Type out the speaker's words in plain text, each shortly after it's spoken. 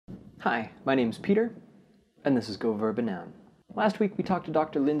Hi, my name's Peter, and this is Go Verb and Noun. Last week we talked to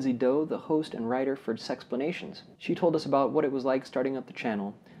Dr. Lindsay Doe, the host and writer for Sexplanations. She told us about what it was like starting up the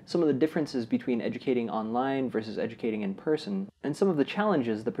channel, some of the differences between educating online versus educating in person, and some of the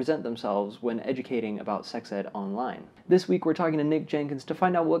challenges that present themselves when educating about sex ed online. This week we're talking to Nick Jenkins to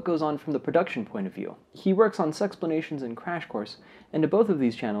find out what goes on from the production point of view. He works on Sexplanations and Crash Course, and to both of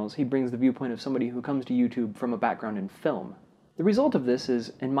these channels he brings the viewpoint of somebody who comes to YouTube from a background in film. The result of this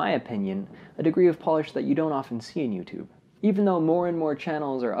is, in my opinion, a degree of polish that you don't often see in YouTube. Even though more and more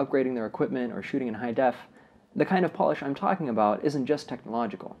channels are upgrading their equipment or shooting in high def, the kind of polish I'm talking about isn't just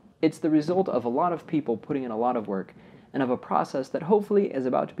technological. It's the result of a lot of people putting in a lot of work, and of a process that hopefully is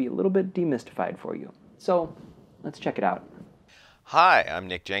about to be a little bit demystified for you. So, let's check it out. Hi, I'm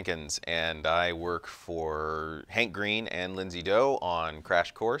Nick Jenkins, and I work for Hank Green and Lindsay Doe on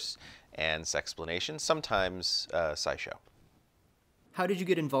Crash Course and Sexplanations, sometimes SciShow. How did you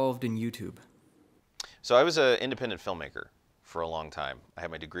get involved in YouTube? So I was an independent filmmaker for a long time. I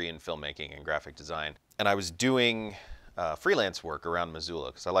had my degree in filmmaking and graphic design, and I was doing freelance work around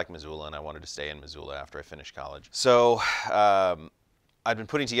Missoula because I like Missoula and I wanted to stay in Missoula after I finished college. So I'd been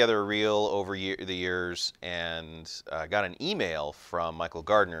putting together a reel over the years and got an email from Michael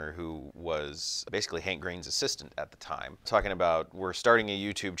Gardner, who was basically Hank Green's assistant at the time, talking about, we're starting a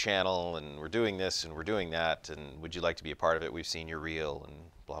YouTube channel and we're doing this and we're doing that, and would you like to be a part of it? We've seen your reel and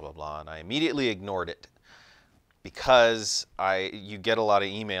blah, blah, blah. And I immediately ignored it because you get a lot of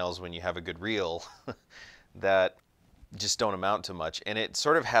emails when you have a good reel that just don't amount to much. And it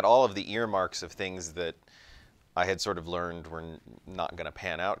sort of had all of the earmarks of things that I had sort of learned were not going to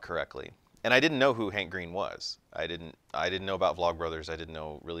pan out correctly. And I didn't know who Hank Green was. I didn't know about Vlogbrothers. I didn't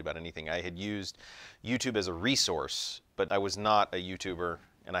know really about anything. I had used YouTube as a resource, but I was not a YouTuber,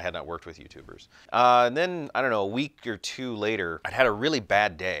 and I had not worked with YouTubers. And then, I don't know, a week or two later, I'd had a really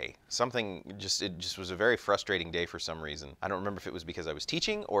bad day. It just was a very frustrating day for some reason. I don't remember if it was because I was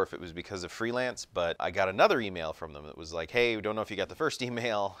teaching or if it was because of freelance, but I got another email from them that was like, hey, we don't know if you got the first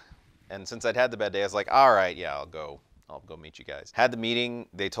email. And since I'd had the bad day, I was like, all right, yeah, I'll go meet you guys. Had the meeting.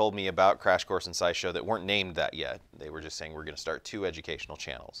 They told me about Crash Course and SciShow that weren't named that yet. They were just saying we're going to start 2 educational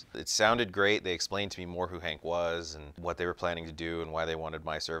channels. It sounded great. They explained to me more who Hank was and what they were planning to do and why they wanted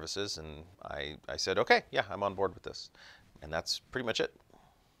my services. And I said, okay, yeah, I'm on board with this. And that's pretty much it.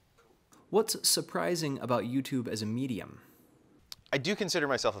 What's surprising about YouTube as a medium? I do consider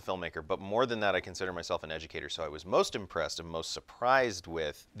myself a filmmaker, but more than that, I consider myself an educator. So I was most impressed and most surprised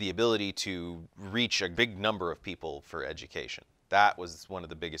with the ability to reach a big number of people for education. That was one of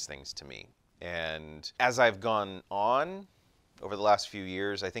the biggest things to me. And as I've gone on over the last few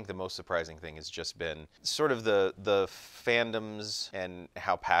years, I think the most surprising thing has just been sort of the fandoms and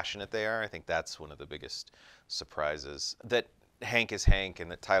how passionate they are. I think that's one of the biggest surprises. That Hank is Hank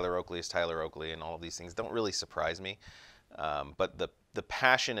and that Tyler Oakley is Tyler Oakley and all of these things don't really surprise me. But the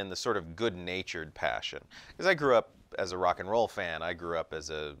passion and the sort of good-natured passion, because I grew up as a rock and roll fan, I grew up as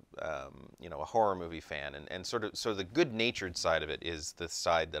a a horror movie fan, and so the good-natured side of it is the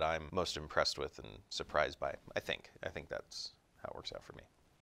side that I'm most impressed with and surprised by. I think that's how it works out for me.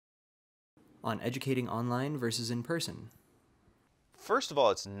 On educating online versus in person? First of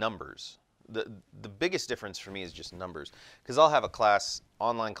all, it's numbers. The biggest difference for me is just numbers, because I'll have a class,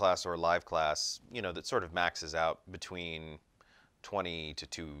 online class or a live class, that sort of maxes out between 20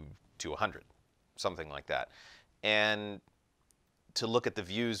 to 100, something like that. And to look at the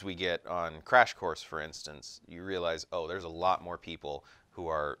views we get on Crash Course, for instance, you realize, oh, there's a lot more people who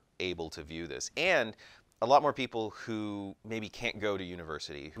are able to view this, and a lot more people who maybe can't go to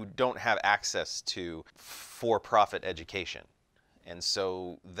university, who don't have access to for-profit education. And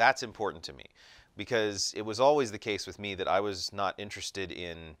so that's important to me, because it was always the case with me that I was not interested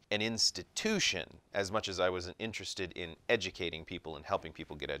in an institution as much as I was interested in educating people and helping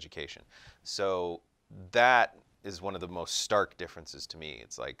people get education. So that is one of the most stark differences to me.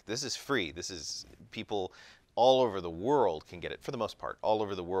 It's like, this is free. This is, people all over the world can get it, for the most part. All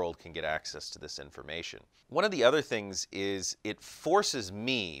over the world can get access to this information. One of the other things is it forces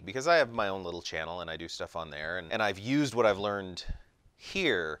me, because I have my own little channel and I do stuff on there, and I've used what I've learned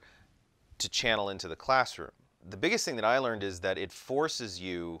here to channel into the classroom. The biggest thing that I learned is that it forces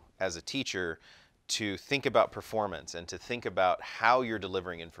you as a teacher to think about performance and to think about how you're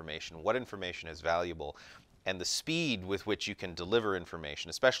delivering information, what information is valuable, and the speed with which you can deliver information,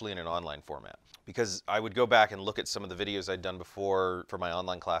 especially in an online format. Because I would go back and look at some of the videos I'd done before for my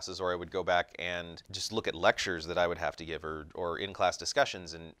online classes, or I would go back and just look at lectures that I would have to give, or in-class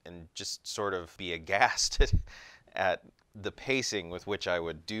discussions, and just sort of be aghast at the pacing with which I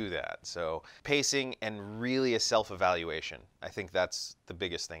would do that. So pacing and really a self-evaluation. I think that's the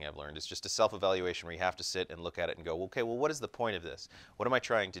biggest thing I've learned, is just a self-evaluation where you have to sit and look at it and go, okay, well, what is the point of this? What am I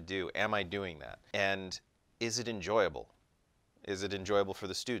trying to do? Am I doing that? And is it enjoyable? Is it enjoyable for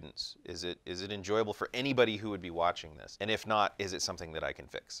the students? Is it enjoyable for anybody who would be watching this? And if not, is it something that I can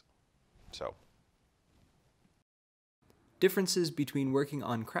fix? So. Differences between working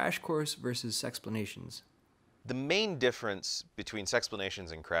on Crash Course versus Sexplanations. The main difference between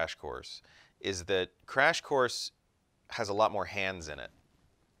Sexplanations and Crash Course is that Crash Course has a lot more hands in it.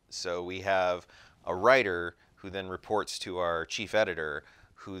 So we have a writer who then reports to our chief editor,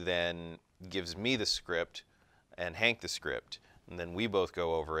 who then gives me the script and Hank the script, and then we both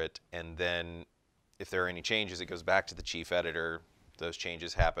go over it, and then if there are any changes, it goes back to the chief editor. Those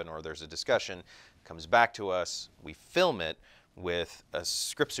changes happen, or there's a discussion, comes back to us, we film it with a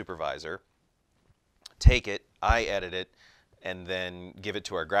script supervisor, take it, I edit it, and then give it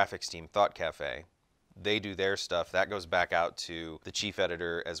to our graphics team, Thought Cafe. They do their stuff. That goes back out to the chief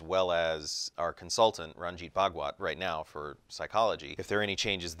editor as well as our consultant, Ranjit Bhagwat, right now for psychology. If there are any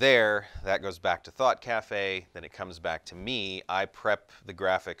changes there, that goes back to Thought Cafe, then it comes back to me. I prep the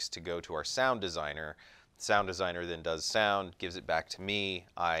graphics to go to our sound designer. Sound designer then does sound, gives it back to me.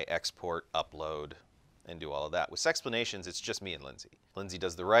 I export, upload, and do all of that. With Sexplanations, it's just me and Lindsay. Lindsay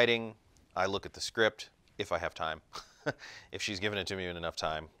does the writing. I look at the script, if I have time. If she's given it to me in enough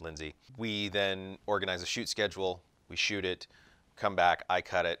time, Lindsay. We then organize a shoot schedule. We shoot it, come back, I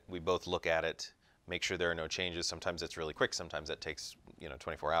cut it. We both look at it, make sure there are no changes. Sometimes it's really quick. Sometimes it takes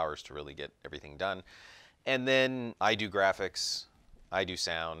 24 hours to really get everything done. And then I do graphics, I do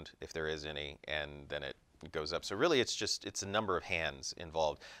sound, if there is any, and then it goes up. So really it's a number of hands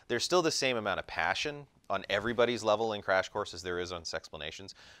involved. There's still the same amount of passion on everybody's level in Crash Course as there is on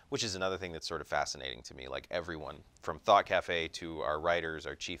Sexplanations, which is another thing that's sort of fascinating to me. Like everyone from Thought Cafe to our writers,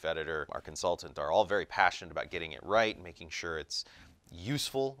 our chief editor, our consultant are all very passionate about getting it right, making sure it's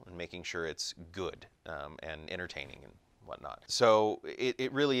useful and making sure it's good and entertaining and whatnot. So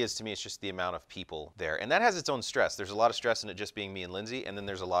it really is, to me, it's just the amount of people there. And that has its own stress. There's a lot of stress in it just being me and Lindsay, and then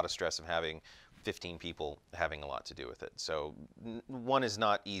there's a lot of stress of having 15 people having a lot to do with it. So one is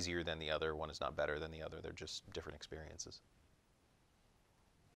not easier than the other, one is not better than the other. They're just different experiences.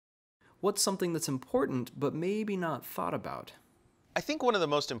 What's something that's important but maybe not thought about? I think one of the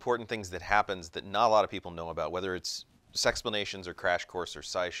most important things that happens that not a lot of people know about, whether it's Sexplanations or Crash Course or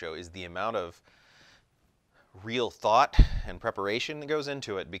SciShow, is the amount of real thought and preparation that goes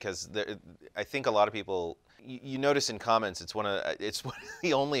into it. Because I think a lot of people, you notice in comments, it's one of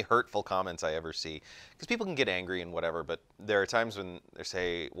the only hurtful comments I ever see. Because people can get angry and whatever, but there are times when they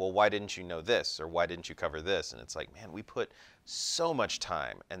say, well, why didn't you know this? Or why didn't you cover this? And it's like, man, we put so much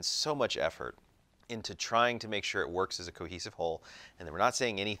time and so much effort into trying to make sure it works as a cohesive whole. And then we're not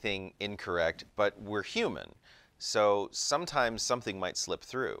saying anything incorrect, but we're human. So sometimes something might slip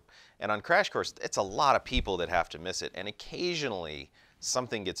through. And on Crash Course, it's a lot of people that have to miss it, and occasionally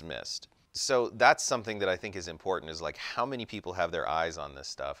something gets missed. So that's something that I think is important, is like how many people have their eyes on this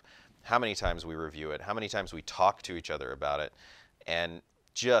stuff, how many times we review it, how many times we talk to each other about it, and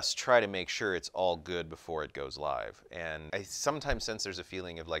just try to make sure it's all good before it goes live. And I sometimes sense there's a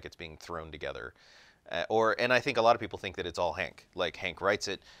feeling of like it's being thrown together. And I think a lot of people think that it's all Hank. Like Hank writes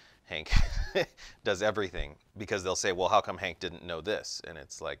it, Hank does everything, because they'll say, well, how come Hank didn't know this? And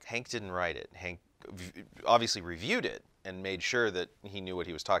it's like, Hank didn't write it. Hank obviously reviewed it and made sure that he knew what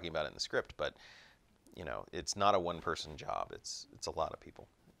he was talking about in the script, but it's not a one-person job. It's a lot of people.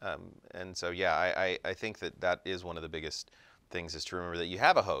 And so, yeah, I think that is one of the biggest things, is to remember that you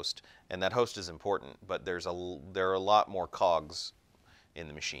have a host, and that host is important, but there are a lot more cogs in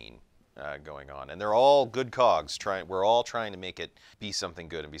the machine going on, and they're all good cogs. We're all trying to make it be something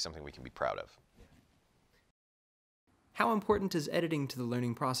good and be something we can be proud of. How important is editing to the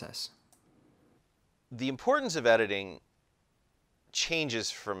learning process? The importance of editing changes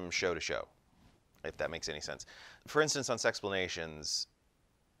from show to show, if that makes any sense. For instance, on Sexplanations,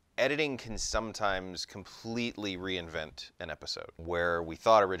 editing can sometimes completely reinvent an episode, where we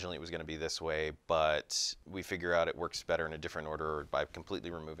thought originally it was going to be this way, but we figure out it works better in a different order by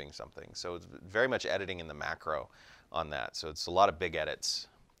completely removing something. So it's very much editing in the macro on that. So it's a lot of big edits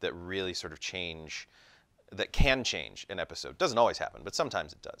that really sort of change, that can change an episode. Doesn't always happen, but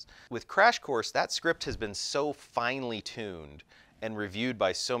sometimes it does. With Crash Course, that script has been so finely tuned and reviewed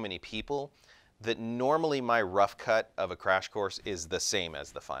by so many people that normally my rough cut of a Crash Course is the same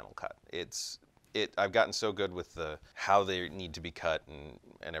as the final cut. I've gotten so good with how they need to be cut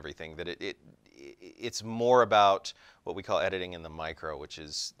and everything that it's more about what we call editing in the micro, which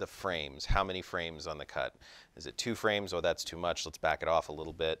is the frames. How many frames on the cut? Is it 2 frames? Oh, that's too much. Let's back it off a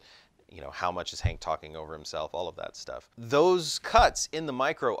little bit. You know, how much is Hank talking over himself? All of that stuff. Those cuts in the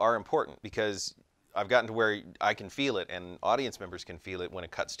micro are important because I've gotten to where I can feel it, and audience members can feel it when a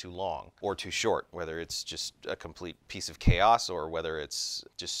cut's too long or too short, whether it's just a complete piece of chaos or whether it's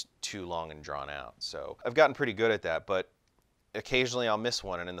just too long and drawn out. So I've gotten pretty good at that, but occasionally I'll miss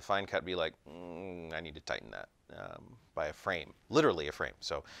one, and in the fine cut be like, I need to tighten that by a frame, literally a frame.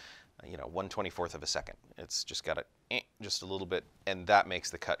 So, you know, 1/24 of a second. It's just got to just a little bit, and that makes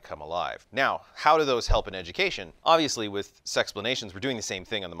the cut come alive. Now, how do those help in education? Obviously, with Sexplanations, we're doing the same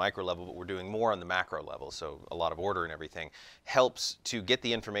thing on the micro level, but we're doing more on the macro level. So a lot of order and everything helps to get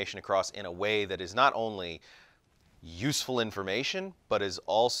the information across in a way that is not only useful information, but is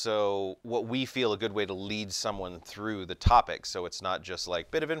also what we feel a good way to lead someone through the topic. So it's not just like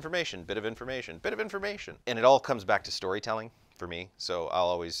bit of information, bit of information, bit of information. And it all comes back to storytelling for me. So I'll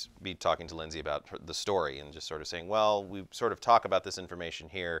always be talking to Lindsay about the story and just sort of saying, well, we sort of talk about this information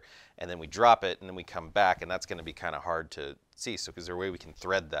here, and then we drop it, and then we come back, and that's going to be kind of hard to see. So is there a way we can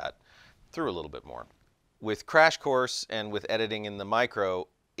thread that through a little bit more? With Crash Course and with editing in the micro,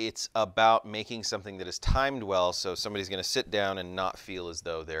 it's about making something that is timed well, so somebody's going to sit down and not feel as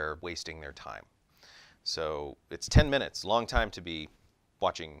though they're wasting their time. So it's 10 minutes, long time to be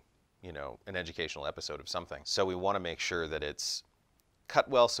watching, you know, an educational episode of something. So we want to make sure that it's cut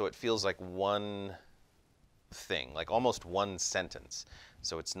well so it feels like one thing, like almost one sentence.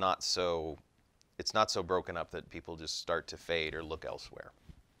 So it's not so broken up that people just start to fade or look elsewhere.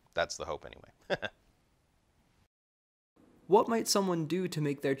 That's the hope anyway. What might someone do to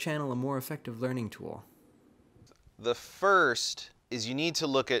make their channel a more effective learning tool? The first is you need to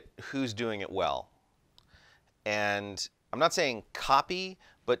look at who's doing it well. And I'm not saying copy,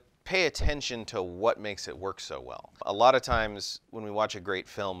 but pay attention to what makes it work so well. A lot of times when we watch a great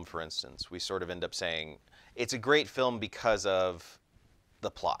film, for instance, we sort of end up saying, it's a great film because of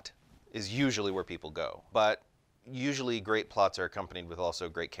the plot, is usually where people go. But usually great plots are accompanied with also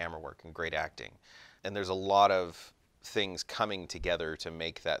great camera work and great acting. And there's a lot of things coming together to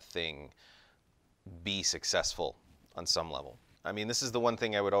make that thing be successful on some level. I mean, this is the one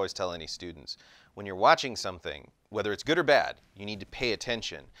thing I would always tell any students. When you're watching something, whether it's good or bad, you need to pay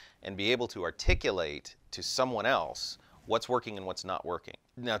attention and be able to articulate to someone else what's working and what's not working.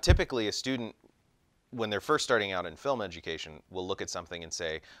 Now, typically a student, when they're first starting out in film education, will look at something and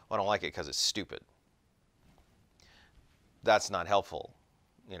say, well, I don't like it because it's stupid. That's not helpful,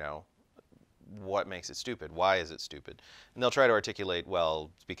 you know. What makes it stupid? Why is it stupid? And they'll try to articulate,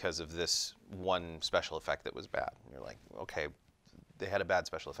 well, it's because of this one special effect that was bad. And you're like, okay, they had a bad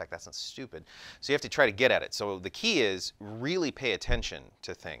special effect. That's not stupid. So you have to try to get at it. So the key is really pay attention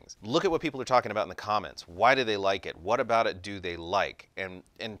to things. Look at what people are talking about in the comments. Why do they like it? What about it do they like? And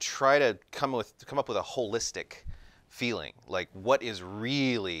try to come up with a holistic feeling. Like, what is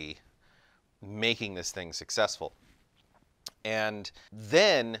really making this thing successful? And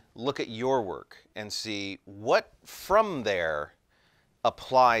then look at your work and see what from there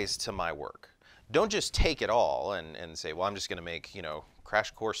applies to my work. Don't just take it all and say, well, I'm just going to make, you know,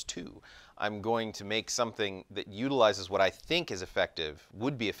 Crash Course 2. I'm going to make something that utilizes what I think is effective,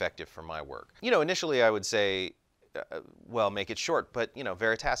 would be effective for my work. You know, initially I would say, well, make it short, but, you know,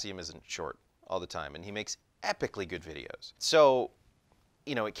 Veritasium isn't short all the time, and he makes epically good videos. So,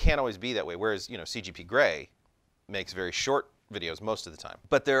 you know, it can't always be that way, whereas, you know, CGP Grey makes very short videos most of the time.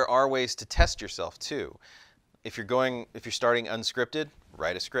 But there are ways to test yourself too. If you're starting unscripted,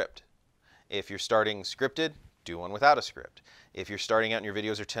 write a script. If you're starting scripted, do one without a script. If you're starting out and your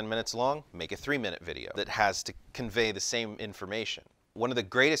videos are 10 minutes long, make a 3-minute video that has to convey the same information. One of the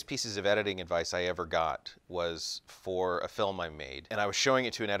greatest pieces of editing advice I ever got was for a film I made, and I was showing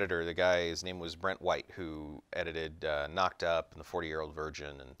it to an editor. The guy, his name was Brent White, who edited Knocked Up and The 40-Year-Old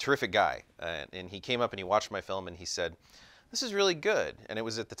Virgin, and terrific guy. And he came up and he watched my film and he said, this is really good. And it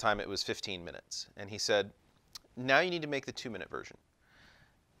was, at the time, it was 15 minutes. And he said, now you need to make the 2-minute version.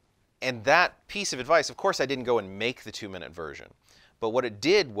 And that piece of advice, of course I didn't go and make the 2-minute version. But what it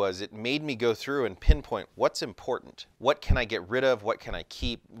did was it made me go through and pinpoint what's important. What can I get rid of? What can I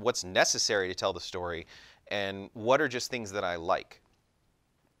keep? What's necessary to tell the story? And what are just things that I like?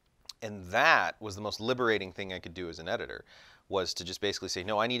 And that was the most liberating thing I could do as an editor, was to just basically say,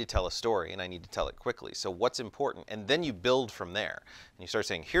 no, I need to tell a story and I need to tell it quickly. So what's important? And then you build from there. And you start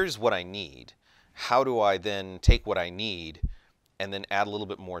saying, here's what I need. How do I then take what I need and then add a little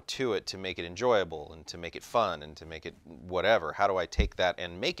bit more to it to make it enjoyable and to make it fun and to make it whatever? How do I take that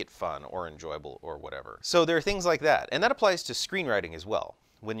and make it fun or enjoyable or whatever? So there are things like that. And that applies to screenwriting as well.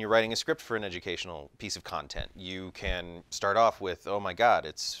 When you're writing a script for an educational piece of content, you can start off with, oh my God,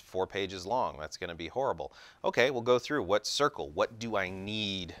 it's 4 pages long. That's going to be horrible. Okay, we'll go through what circle, what do I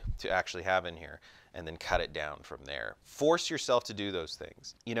need to actually have in here, and then cut it down from there. Force yourself to do those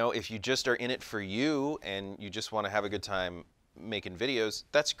things. You know, if you just are in it for you and you just want to have a good time making videos,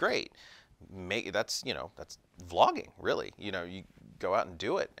 that's great. That's vlogging, really. You know, you go out and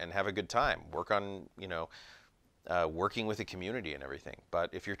do it and have a good time. Work on, working with a community and everything. But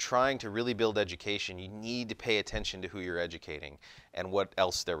if you're trying to really build education, you need to pay attention to who you're educating and what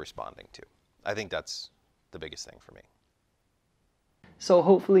else they're responding to. I think that's the biggest thing for me. So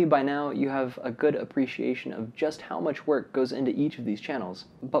hopefully by now you have a good appreciation of just how much work goes into each of these channels.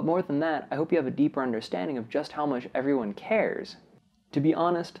 But more than that, I hope you have a deeper understanding of just how much everyone cares. To be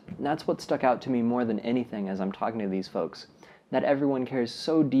honest, that's what stuck out to me more than anything as I'm talking to these folks, that everyone cares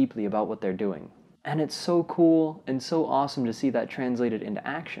so deeply about what they're doing. And it's so cool and so awesome to see that translated into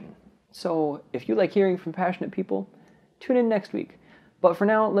action. So if you like hearing from passionate people, tune in next week. But for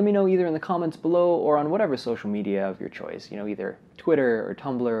now, let me know either in the comments below or on whatever social media of your choice, either Twitter or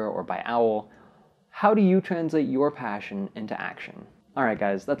Tumblr or by Owl. How do you translate your passion into action? All right,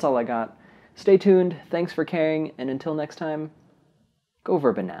 guys, that's all I got. Stay tuned, thanks for caring, and until next time, go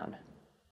verb and noun.